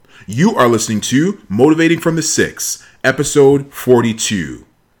You are listening to Motivating from the Six, episode 42.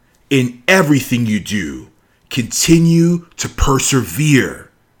 In everything you do, continue to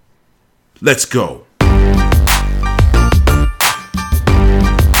persevere. Let's go.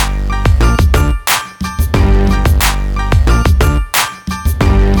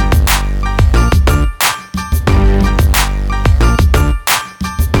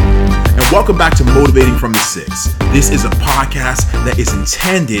 Welcome back to Motivating from the Six. This is a podcast that is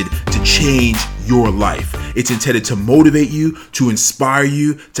intended to change your life. It's intended to motivate you, to inspire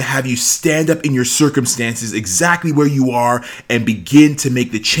you, to have you stand up in your circumstances exactly where you are and begin to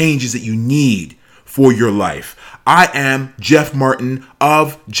make the changes that you need for your life. I am Jeff Martin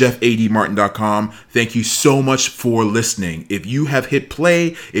of JeffADMartin.com. Thank you so much for listening. If you have hit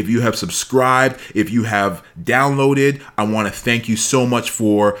play, if you have subscribed, if you have downloaded, I want to thank you so much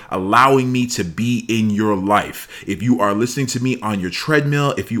for allowing me to be in your life. If you are listening to me on your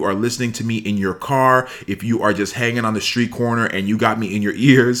treadmill, if you are listening to me in your car, if you are just hanging on the street corner and you got me in your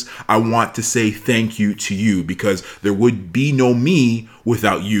ears, I want to say thank you to you because there would be no me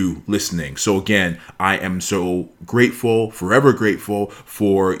without you listening. So again, I am so grateful, forever grateful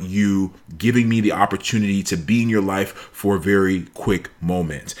for you giving me the opportunity to be in your life for a very quick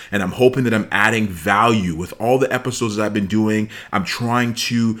moment. And I'm hoping that I'm adding value with all the episodes that I've been doing. I'm trying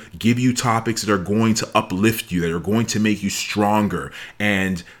to give you topics that are going to uplift you, that are going to make you stronger.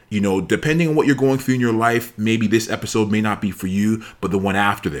 And depending on what you're going through in your life, maybe this episode may not be for you, but the one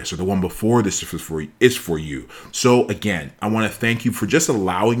after this or the one before this is for you. So again, I want to thank you for just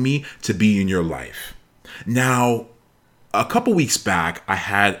allowing me to be in your life. Now, a couple weeks back, I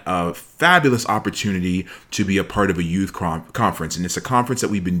had a fabulous opportunity to be a part of a youth conference. And it's a conference that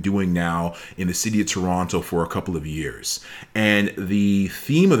we've been doing now in the city of Toronto for a couple of years. And the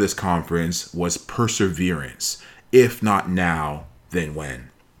theme of this conference was perseverance. If not now, then when?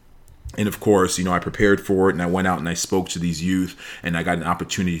 And of course, I prepared for it and I went out and I spoke to these youth and I got an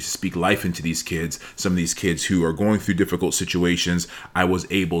opportunity to speak life into these kids. Some of these kids who are going through difficult situations, I was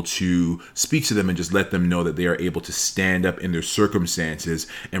able to speak to them and just let them know that they are able to stand up in their circumstances.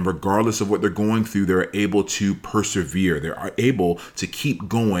 And regardless of what they're going through, they're able to persevere. They're able to keep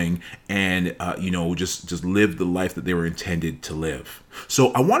going and, just live the life that they were intended to live.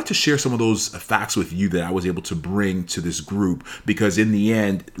 So I wanted to share some of those facts with you that I was able to bring to this group, because in the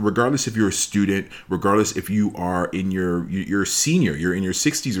end, regardless if you're a student, regardless if you are in you're a senior, you're in your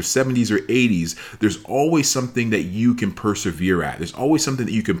 60s or 70s or 80s, there's always something that you can persevere at. There's always something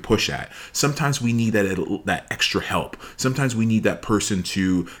that you can push at. Sometimes we need that extra help. Sometimes we need that person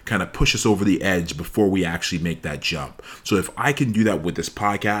to kind of push us over the edge before we actually make that jump. So if I can do that with this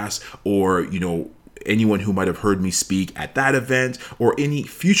podcast, or anyone who might have heard me speak at that event or any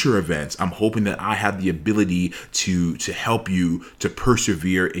future events, I'm hoping that I have the ability to help you to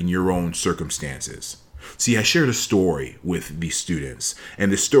persevere in your own circumstances. See, I shared a story with these students,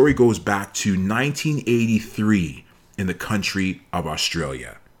 and the story goes back to 1983 in the country of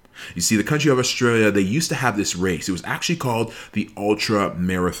Australia. You see, the country of Australia, they used to have this race. It was actually called the Ultra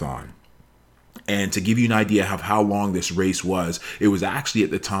Marathon. And to give you an idea of how long this race was, it was actually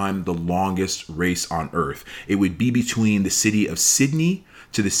at the time the longest race on earth. It would be between the city of Sydney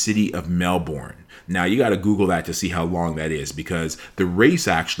to the city of Melbourne. Now, you got to Google that to see how long that is, because the race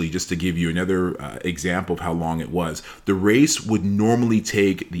actually, just to give you another example of how long it was, the race would normally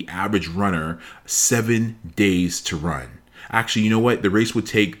take the average runner 7 days to run. Actually, you know what? The race would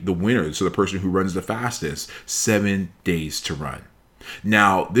take the winner, so the person who runs the fastest, 7 days to run.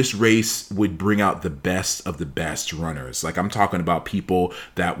 Now, this race would bring out the best of the best runners. Like, I'm talking about people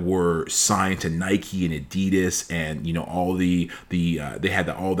that were signed to Nike and Adidas, and all they had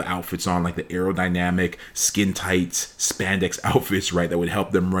all the outfits on, like the aerodynamic, skin tight spandex outfits, right, that would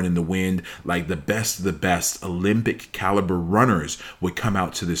help them run in the wind. Like, the best of the best Olympic caliber runners would come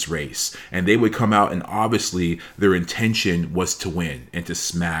out to this race, and they would come out, and obviously their intention was to win and to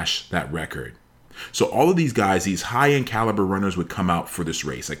smash that record. So all of these guys, these high-end caliber runners, would come out for this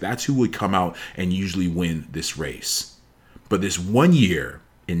race. Like, that's who would come out and usually win this race. But this one year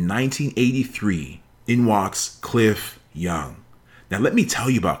in 1983, in walks Cliff Young. Now, let me tell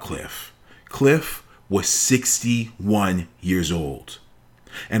you about Cliff. Cliff was 61 years old.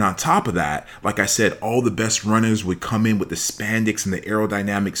 And on top of that, like I said, all the best runners would come in with the spandex and the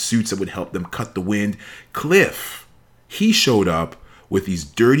aerodynamic suits that would help them cut the wind. Cliff, he showed up with these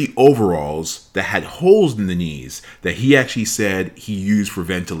dirty overalls that had holes in the knees that he actually said he used for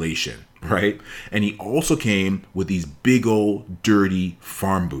ventilation, right? And he also came with these big old dirty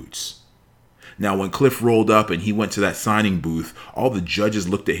farm boots. Now, when Cliff rolled up and he went to that signing booth, all the judges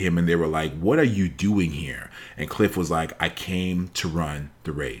looked at him and they were like, "What are you doing here?" And Cliff was like, "I came to run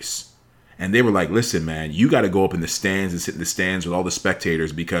the race." And they were like, "Listen, man, you got to go up in the stands and sit in the stands with all the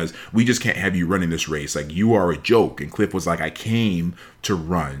spectators because we just can't have you running this race. Like, you are a joke." And Cliff was like, "I came to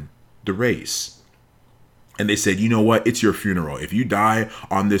run the race." And they said, "You know what? It's your funeral. If you die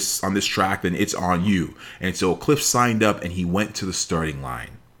on this track, then it's on you." And so Cliff signed up and he went to the starting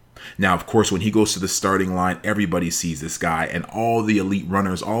line. Now, of course, when he goes to the starting line, everybody sees this guy, and all the elite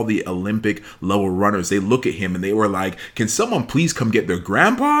runners, all the Olympic level runners, they look at him and they were like, "Can someone please come get their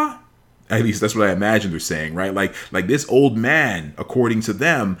grandpa?" At least that's what I imagine they're saying, right? Like this old man, according to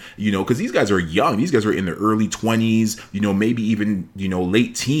them, because these guys are young. These guys are in their early 20s, maybe even,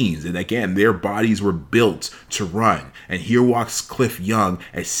 late teens. And again, their bodies were built to run. And here walks Cliff Young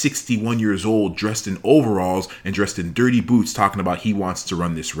at 61 years old, dressed in overalls and dressed in dirty boots, talking about he wants to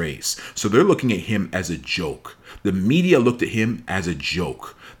run this race. So they're looking at him as a joke. The media looked at him as a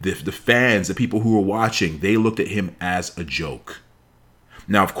joke. The fans, the people who were watching, they looked at him as a joke.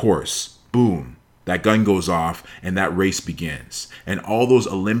 Now, of course, boom, that gun goes off and that race begins. And all those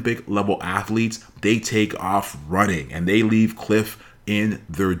Olympic level athletes, they take off running and they leave Cliff in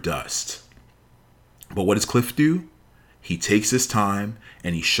their dust. But what does Cliff do? He takes his time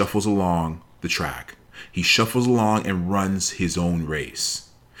and he shuffles along the track. He shuffles along and runs his own race.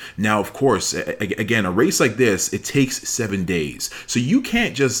 Now, of course, again, a race like this, it takes 7 days. So you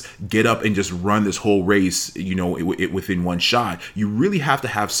can't just get up and just run this whole race, within one shot. You really have to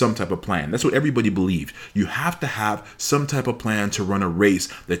have some type of plan. That's what everybody believed. You have to have some type of plan to run a race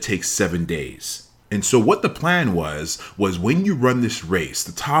that takes 7 days. And so what the plan was when you run this race,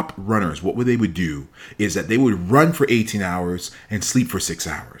 the top runners, what they would do is that they would run for 18 hours and sleep for 6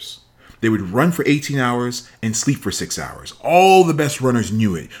 hours. They would run for 18 hours and sleep for 6 hours. All the best runners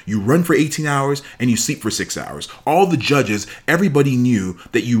knew it. You run for 18 hours and you sleep for 6 hours. All the judges, everybody knew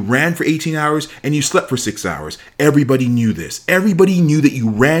that you ran for 18 hours and you slept for 6 hours. Everybody knew this. Everybody knew that you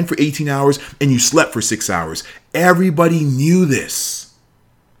ran for 18 hours and you slept for 6 hours. Everybody knew this,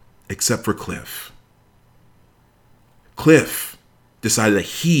 except for Cliff. Cliff decided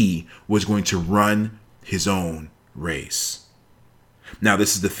that he was going to run his own race. Now,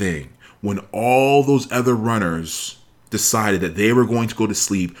 this is the thing. When all those other runners decided that they were going to go to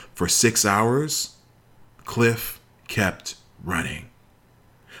sleep for 6 hours, Cliff kept running.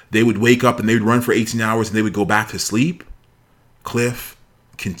 They would wake up and they would run for 18 hours and they would go back to sleep. Cliff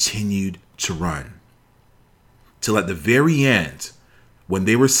continued to run. Till at the very end, when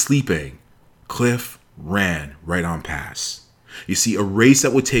they were sleeping, Cliff ran right on past. You see, a race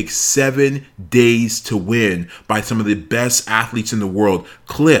that would take 7 days to win by some of the best athletes in the world,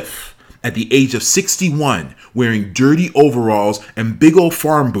 Cliff, at the age of 61, wearing dirty overalls and big old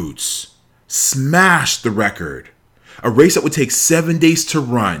farm boots, smashed the record. A race that would take 7 days to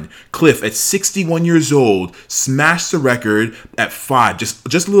run, Cliff, at 61 years old, smashed the record at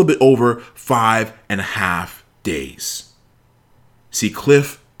just a little bit over 5.5 days. See,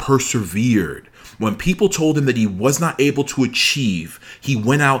 Cliff persevered. When people told him that he was not able to achieve, he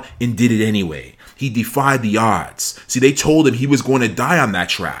went out and did it anyway. He defied the odds. See, they told him he was going to die on that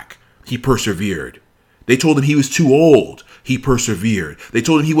track. He persevered. They told him he was too old. He persevered. They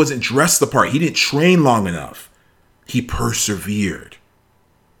told him he wasn't dressed the part. He didn't train long enough. He persevered.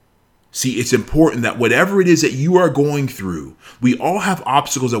 See, it's important that whatever it is that you are going through, we all have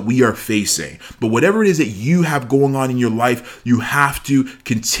obstacles that we are facing. But whatever it is that you have going on in your life, you have to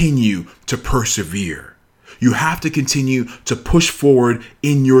continue to persevere. You have to continue to push forward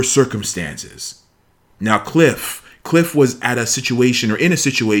in your circumstances. Now, Cliff was in a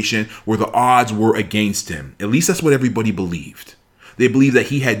situation where the odds were against him. At least that's what everybody believed. They believed that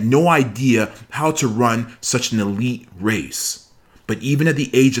he had no idea how to run such an elite race. But even at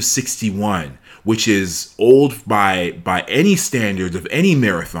the age of 61, which is old by any standards of any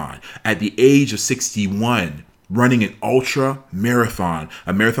marathon, at the age of 61, running an ultra marathon,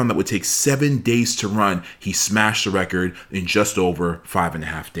 a marathon that would take 7 days to run, he smashed the record in just over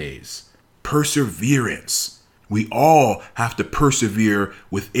 5.5 days. Perseverance. We all have to persevere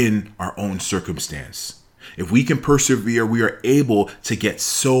within our own circumstance. If we can persevere, we are able to get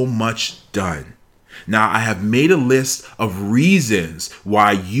so much done. Now, I have made a list of reasons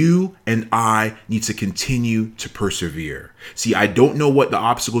why you and I need to continue to persevere. See, I don't know what the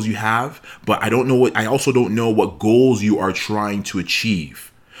obstacles you have, but I also don't know what goals you are trying to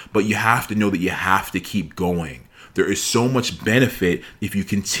achieve. But you have to know that you have to keep going. There is so much benefit if you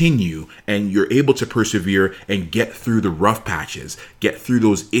continue and you're able to persevere and get through the rough patches, get through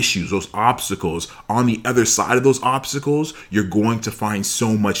those issues, those obstacles. On the other side of those obstacles, you're going to find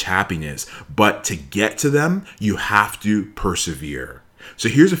so much happiness. But to get to them, you have to persevere. So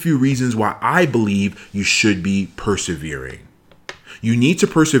here's a few reasons why I believe you should be persevering. You need to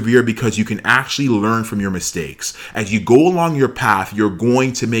persevere because you can actually learn from your mistakes. As you go along your path, you're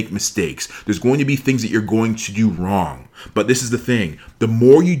going to make mistakes. There's going to be things that you're going to do wrong. But this is the thing. The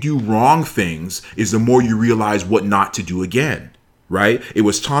more you do wrong things is the more you realize what not to do again. Right? It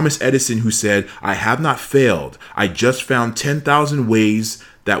was Thomas Edison who said, "I have not failed. I just found 10,000 ways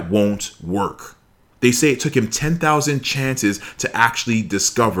that won't work." They say it took him 10,000 chances to actually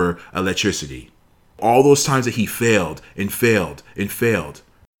discover electricity. All those times that he failed and failed and failed.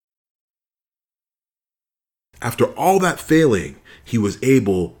 After all that failing, he was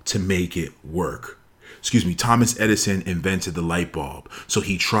able to make it work. Thomas Edison invented the light bulb. So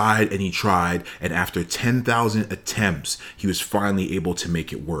he tried, and after 10,000 attempts, he was finally able to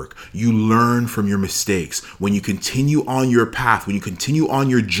make it work. You learn from your mistakes. When you continue on your path, when you continue on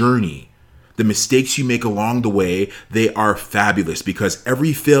your journey, the mistakes you make along the way, they are fabulous because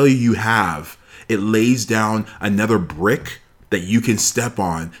every failure you have, it lays down another brick that you can step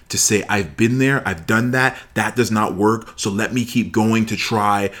on to say, I've been there, I've done that, that does not work, so let me keep going to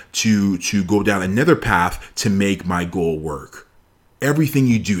try to go down another path to make my goal work. Everything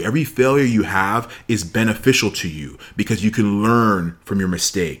you do, every failure you have is beneficial to you because you can learn from your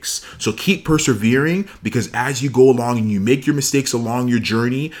mistakes. So keep persevering because as you go along and you make your mistakes along your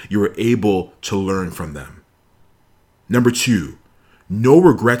journey, you're able to learn from them. Number 2, no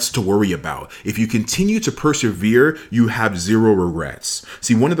regrets to worry about. If you continue to persevere, you have zero regrets.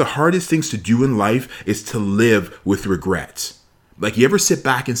 See, one of the hardest things to do in life is to live with regrets. Like, you ever sit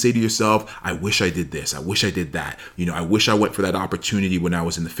back and say to yourself, I wish I did this. I wish I did that. I wish I went for that opportunity when I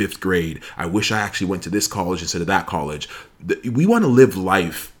was in the 5th grade. I wish I actually went to this college instead of that college. We want to live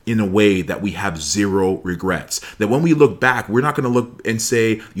life in a way that we have zero regrets. That when we look back, we're not going to look and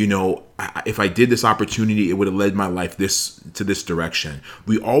say, if I did this opportunity, it would have led my life to this direction.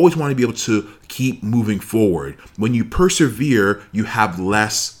 We always want to be able to keep moving forward. When you persevere, you have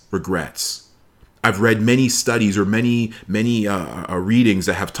less regrets. I've read many studies or many readings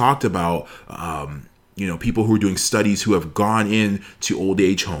that have talked about, people who are doing studies who have gone into old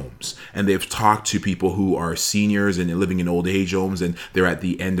age homes and they've talked to people who are seniors and living in old age homes and they're at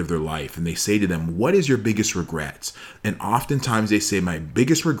the end of their life. And they say to them, what is your biggest regret? And oftentimes they say, my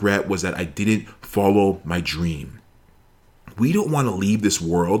biggest regret was that I didn't follow my dream. We don't want to leave this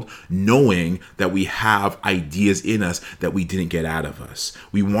world knowing that we have ideas in us that we didn't get out of us.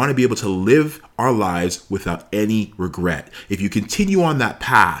 We want to be able to live our lives without any regret. If you continue on that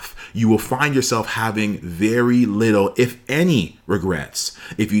path, you will find yourself having very little, if any, regrets.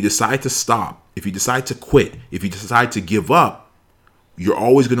 If you decide to stop, if you decide to quit, if you decide to give up, you're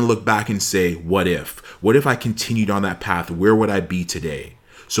always going to look back and say, what if? What if I continued on that path? Where would I be today?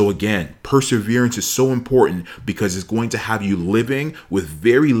 So again, perseverance is so important because it's going to have you living with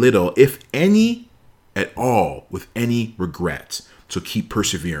very little, if any at all, with any regret. So keep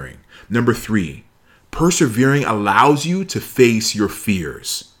persevering. Number 3, persevering allows you to face your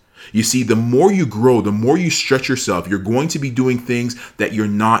fears. You see, the more you grow, the more you stretch yourself, you're going to be doing things that you're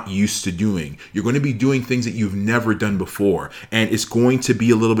not used to doing. You're going to be doing things that you've never done before. And it's going to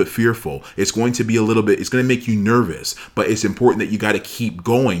be a little bit fearful. It's going to make you nervous. But it's important that you got to keep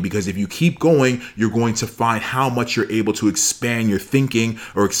going because if you keep going, you're going to find how much you're able to expand your thinking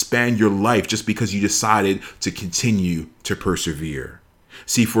or expand your life just because you decided to continue to persevere.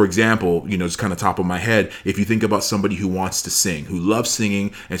 See, for example, just kind of top of my head, if you think about somebody who wants to sing, who loves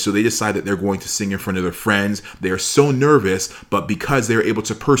singing, and so they decide that they're going to sing in front of their friends, they are so nervous, but because they're able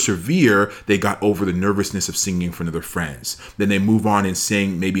to persevere, they got over the nervousness of singing in front of their friends. Then they move on and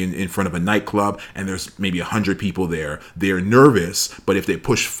sing maybe in front of a nightclub, and there's maybe 100 people there. They're nervous, but if they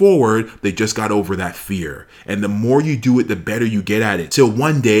push forward, they just got over that fear. And the more you do it, the better you get at it. Till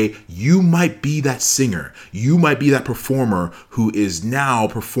one day, you might be that singer. You might be that performer who is now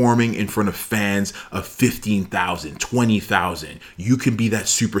performing in front of fans of 15,000, 20,000. You can be that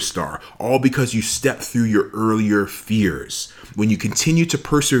superstar, all because you stepped through your earlier fears. When you continue to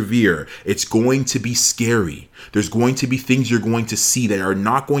persevere, it's going to be scary. There's going to be things you're going to see that are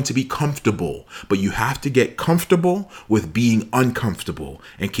not going to be comfortable, but you have to get comfortable with being uncomfortable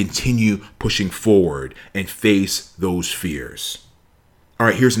and continue pushing forward and face those fears. All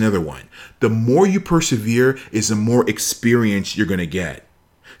right, here's another one. The more you persevere is the more experience you're going to get.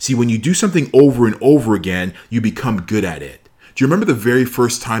 See, when you do something over and over again, you become good at it. Do you remember the very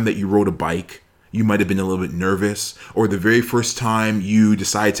first time that you rode a bike? You might have been a little bit nervous, or the very first time you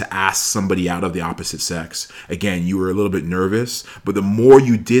decided to ask somebody out of the opposite sex. Again, you were a little bit nervous, but the more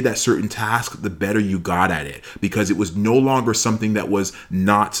you did that certain task, the better you got at it, because it was no longer something that was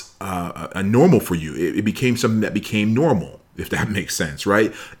not a normal for you. It became something that became normal, if that makes sense,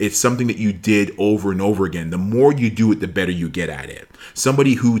 right? It's something that you did over and over again. The more you do it, the better you get at it.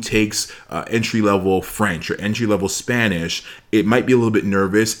 Somebody who takes entry-level French or entry-level Spanish, it might be a little bit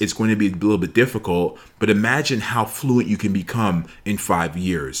nervous. It's going to be a little bit difficult, but imagine how fluent you can become in 5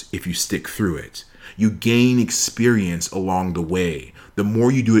 years if you stick through it. You gain experience along the way. The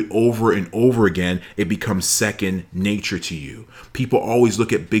more you do it over and over again, it becomes second nature to you. People always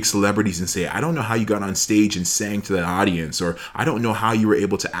look at big celebrities and say, I don't know how you got on stage and sang to that audience, or I don't know how you were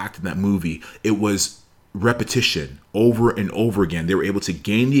able to act in that movie. It was repetition over and over again. They were able to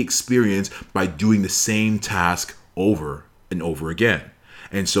gain the experience by doing the same task over and over again.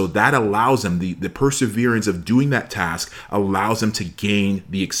 And so that allows them, the perseverance of doing that task allows them to gain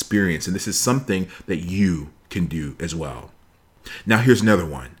the experience. And this is something that you can do as well. Now, here's another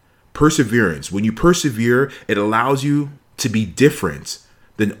one. Perseverance. When you persevere, it allows you to be different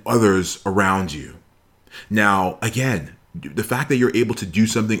than others around you. Now, again, the fact that you're able to do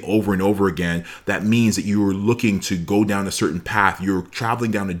something over and over again, that means that you are looking to go down a certain path. You're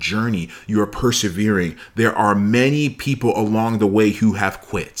traveling down a journey. You are persevering. There are many people along the way who have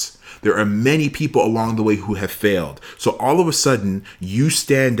quit. There are many people along the way who have failed. So all of a sudden, you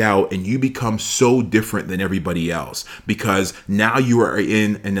stand out and you become so different than everybody else, because now you are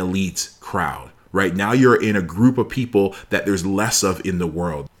in an elite crowd. Right now, you're in a group of people that there's less of in the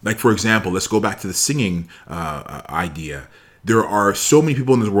world. Like, for example, let's go back to the singing idea. There are so many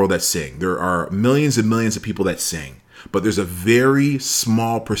people in this world that sing. There are millions and millions of people that sing. But there's a very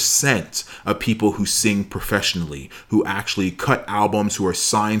small percent of people who sing professionally, who actually cut albums, who are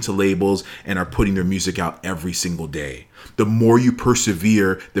signed to labels and are putting their music out every single day. The more you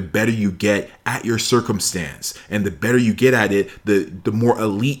persevere, the better you get at your circumstance. And the better you get at it, the more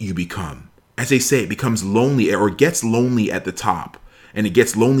elite you become. As they say, it becomes lonely, or gets lonely at the top. And it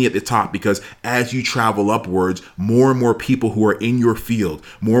gets lonely at the top because as you travel upwards, more and more people who are in your field,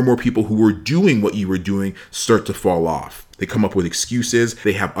 more and more people who were doing what you were doing start to fall off. They come up with excuses.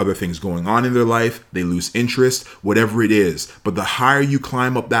 They have other things going on in their life. They lose interest, whatever it is. But the higher you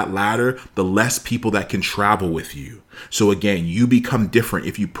climb up that ladder, the less people that can travel with you. So again, you become different.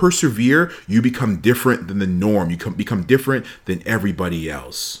 If you persevere, you become different than the norm. You become different than everybody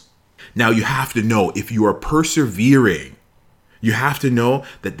else. Now, you have to know, if you are persevering, you have to know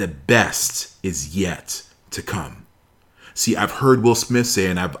that the best is yet to come. See, I've heard Will Smith say,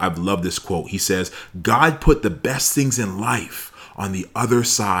 and I've loved this quote. He says, God put the best things in life on the other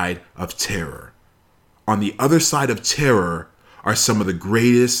side of terror. On the other side of terror are some of the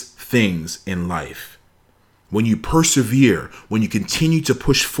greatest things in life. When you persevere, when you continue to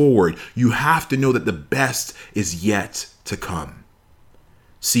push forward, you have to know that the best is yet to come.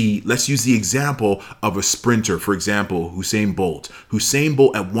 See, let's use the example of a sprinter, for example, Usain Bolt. Usain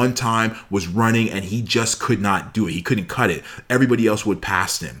Bolt at one time was running and he just could not do it. He couldn't cut it. Everybody else would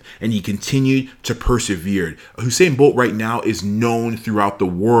pass him, and he continued to persevere. Usain Bolt right now is known throughout the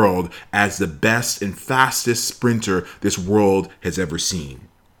world as the best and fastest sprinter this world has ever seen.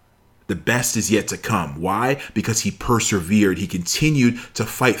 The best is yet to come. Why? Because he persevered. He continued to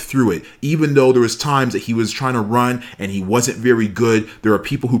fight through it. Even though there was times that he was trying to run and he wasn't very good, there are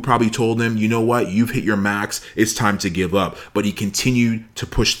people who probably told him, you know what, you've hit your max. It's time to give up. But he continued to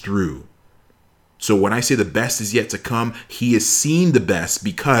push through. So when I say the best is yet to come, he has seen the best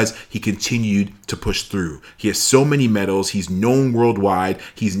because he continued to push through. He has so many medals. He's known worldwide.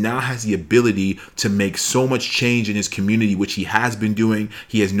 He now has the ability to make so much change in his community, which he has been doing.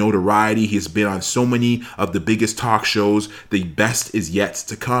 He has notoriety. He has been on so many of the biggest talk shows. The best is yet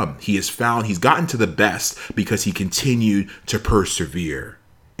to come. He's gotten to the best because he continued to persevere.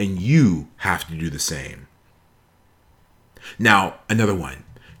 And you have to do the same. Now, another one.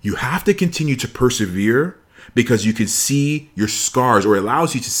 You have to continue to persevere because you can see your scars, or it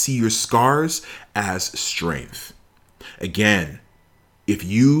allows you to see your scars as strength. Again, if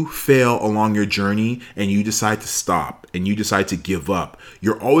you fail along your journey and you decide to stop and you decide to give up,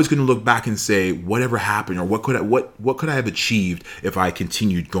 you're always going to look back and say, whatever happened, or what could I have achieved if I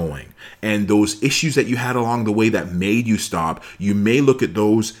continued going? And those issues that you had along the way that made you stop, you may look at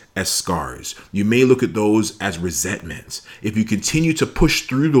those as scars. You may look at those as resentments. If you continue to push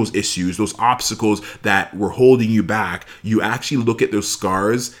through those issues, those obstacles that were holding you back, you actually look at those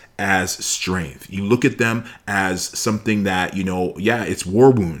scars as strength. You look at them as something that, it's war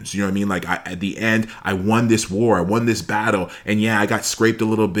wounds. You know what I mean? Like at the end, I won this war, I won this battle. And yeah, I got scraped a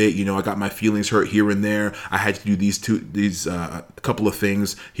little bit. I got my feelings hurt here and there. I had to do these couple of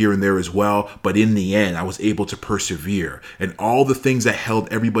things here and there as well. But in the end, I was able to persevere. And all the things that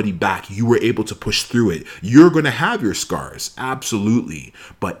held everybody back, you were able to push through it. You're going to have your scars. Absolutely.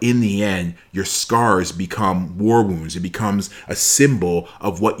 But in the end, your scars become war wounds. It becomes a symbol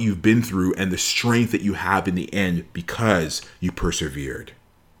of what you've been through and the strength that you have in the end because you persevered.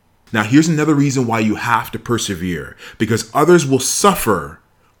 Now, here's another reason why you have to persevere, because others will suffer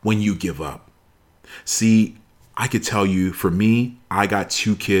when you give up. See, I could tell you, for me, I got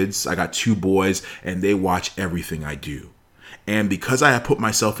 2 kids, I got 2 boys, and they watch everything I do. And because I have put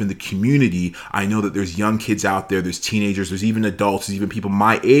myself in the community, I know that there's young kids out there, there's teenagers, there's even adults, there's even people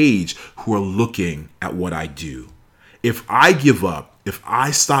my age who are looking at what I do. If I give up, if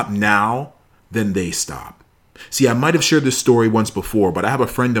I stop now, then they stop. See, I might have shared this story once before, but I have a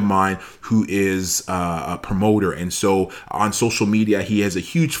friend of mine who is a promoter. And so on social media, he has a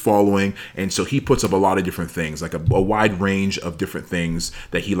huge following. And so he puts up a lot of different things, like a wide range of different things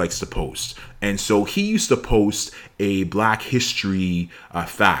that he likes to post. And so he used to post a Black History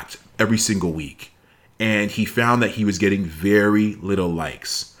fact every single week. And he found that he was getting very little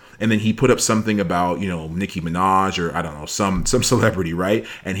likes. And then he put up something about, Nicki Minaj or I don't know, some celebrity, right?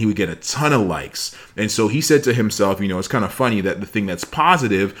 And he would get a ton of likes. And so he said to himself, it's kind of funny that the thing that's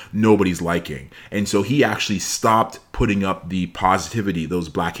positive, nobody's liking. And so he actually stopped putting up the positivity, those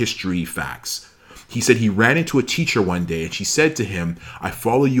Black History facts. He said he ran into a teacher one day and she said to him, I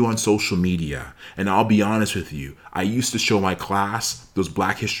follow you on social media. And I'll be honest with you, I used to show my class those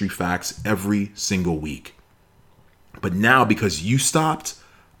Black History facts every single week. But now because you stopped,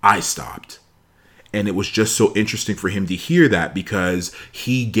 I stopped. And it was just so interesting for him to hear that, because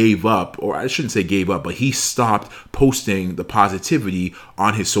he gave up, or I shouldn't say gave up, but he stopped posting the positivity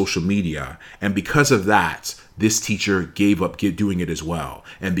on his social media. And because of that, this teacher gave up doing it as well.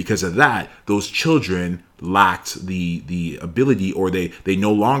 And because of that, those children lacked the ability, or they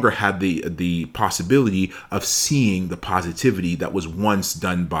no longer had the possibility of seeing the positivity that was once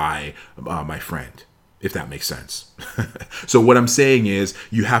done by my friend. If that makes sense. So what I'm saying is,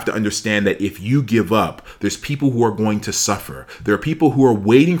 you have to understand that if you give up, there's people who are going to suffer. There are people who are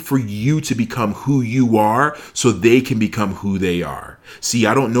waiting for you to become who you are so they can become who they are. See,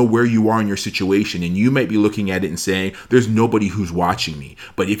 I don't know where you are in your situation, and you might be looking at it and saying, there's nobody who's watching me.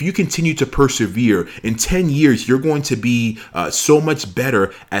 But if you continue to persevere, in 10 years, you're going to be so much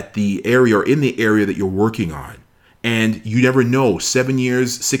better at the area, or in the area that you're working on. And you never know, 7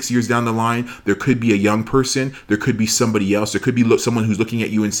 years, 6 years down the line, there could be a young person, there could be somebody else, there could be someone who's looking at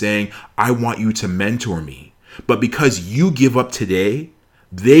you and saying, I want you to mentor me. But because you give up today,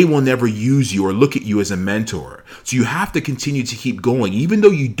 they will never use you or look at you as a mentor. So you have to continue to keep going. Even though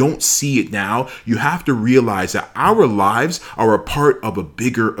you don't see it now, you have to realize that our lives are a part of a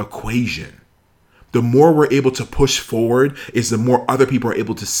bigger equation. The more we're able to push forward is the more other people are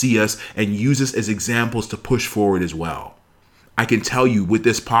able to see us and use us as examples to push forward as well. I can tell you, with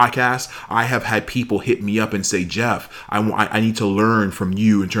this podcast, I have had people hit me up and say, Jeff, I need to learn from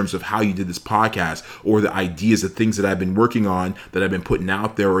you in terms of how you did this podcast, or the ideas, the things that I've been working on, that I've been putting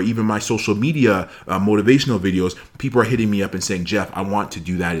out there, or even my social media motivational videos. People are hitting me up and saying, Jeff, I want to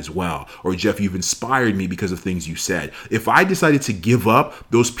do that as well. Or Jeff, you've inspired me because of things you said. If I decided to give up,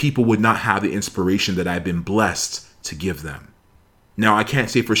 those people would not have the inspiration that I've been blessed to give them. Now, I can't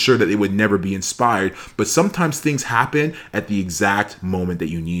say for sure that they would never be inspired, but sometimes things happen at the exact moment that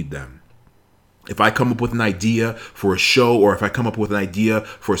you need them. If I come up with an idea for a show, or if I come up with an idea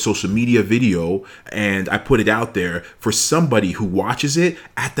for a social media video and I put it out there, for somebody who watches it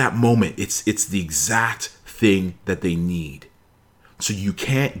at that moment, it's the exact thing that they need. So you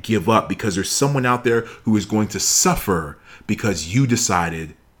can't give up, because there's someone out there who is going to suffer because you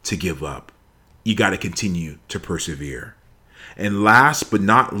decided to give up. You got to continue to persevere. And last but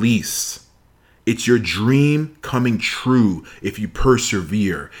not least, it's your dream coming true if you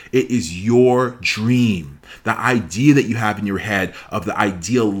persevere. It is your dream, the idea that you have in your head of the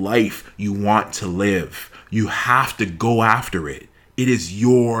ideal life you want to live. You have to go after it. It is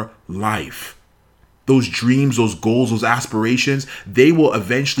your life. Those dreams, those goals, those aspirations, they will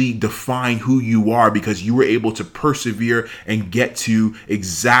eventually define who you are, because you were able to persevere and get to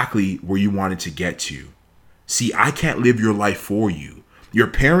exactly where you wanted to get to. See, I can't live your life for you. Your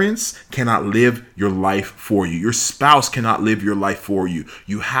parents cannot live your life for you. Your spouse cannot live your life for you.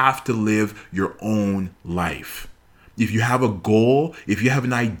 You have to live your own life. If you have a goal, if you have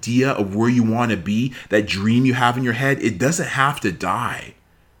an idea of where you want to be, that dream you have in your head, it doesn't have to die.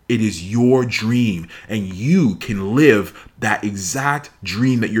 It is your dream, and you can live that exact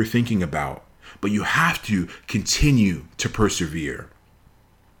dream that you're thinking about. But you have to continue to persevere.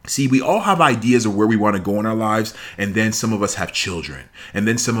 See, we all have ideas of where we want to go in our lives, and then some of us have children, and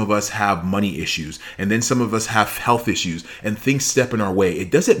then some of us have money issues, and then some of us have health issues, and things step in our way. It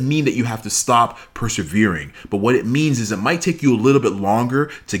doesn't mean that you have to stop persevering, but what it means is it might take you a little bit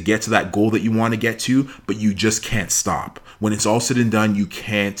longer to get to that goal that you want to get to, but you just can't stop. When it's all said and done, you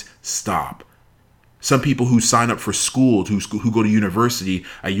can't stop. Some people who sign up for school, who go to university,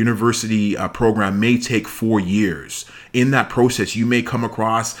 a university program may take 4 years. In that process, you may come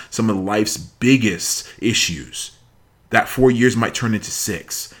across some of life's biggest issues. That 4 years might turn into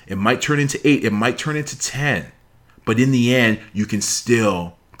 6. It might turn into 8. It might turn into 10. But in the end, you can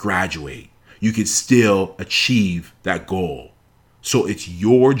still graduate. You can still achieve that goal. So it's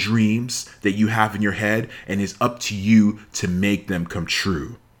your dreams that you have in your head, and it's up to you to make them come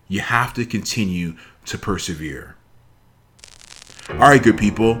true. You have to continue to persevere. All right, good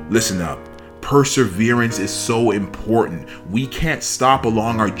people, listen up. Perseverance is so important. We can't stop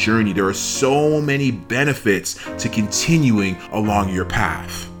along our journey. There are so many benefits to continuing along your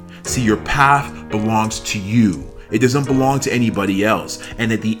path. See, your path belongs to you. It doesn't belong to anybody else.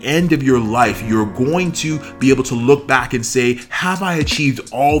 And at the end of your life, you're going to be able to look back and say, have I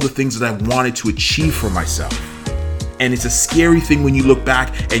achieved all the things that I wanted to achieve for myself? And it's a scary thing when you look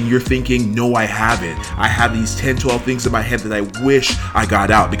back and you're thinking, no, I haven't. I have these 10, 12 things in my head that I wish I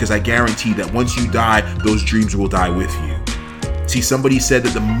got out, because I guarantee that once you die, those dreams will die with you. See, somebody said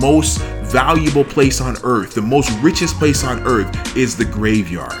that the most valuable place on earth, the most richest place on earth is the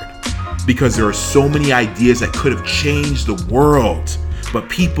graveyard, because there are so many ideas that could have changed the world, but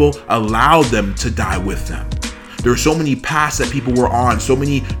people allowed them to die with them. There are so many paths that people were on, so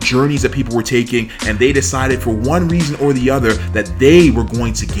many journeys that people were taking, and they decided for one reason or the other that they were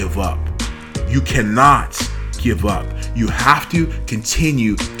going to give up. You cannot give up. You have to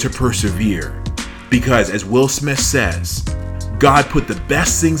continue to persevere, because as Will Smith says, God put the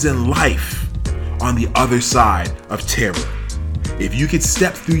best things in life on the other side of terror. If you could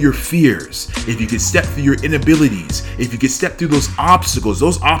step through your fears, if you could step through your inabilities, if you could step through those obstacles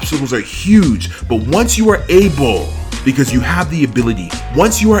are huge. But once you are able, because you have the ability,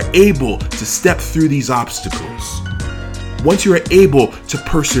 once you are able to step through these obstacles, once you are able to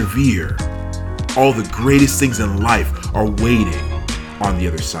persevere, all the greatest things in life are waiting on the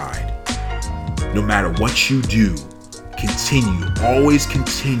other side. No matter what you do, always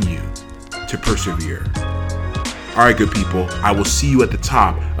continue to persevere. All right, good people, I will see you at the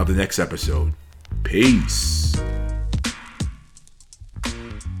top of the next episode. Peace.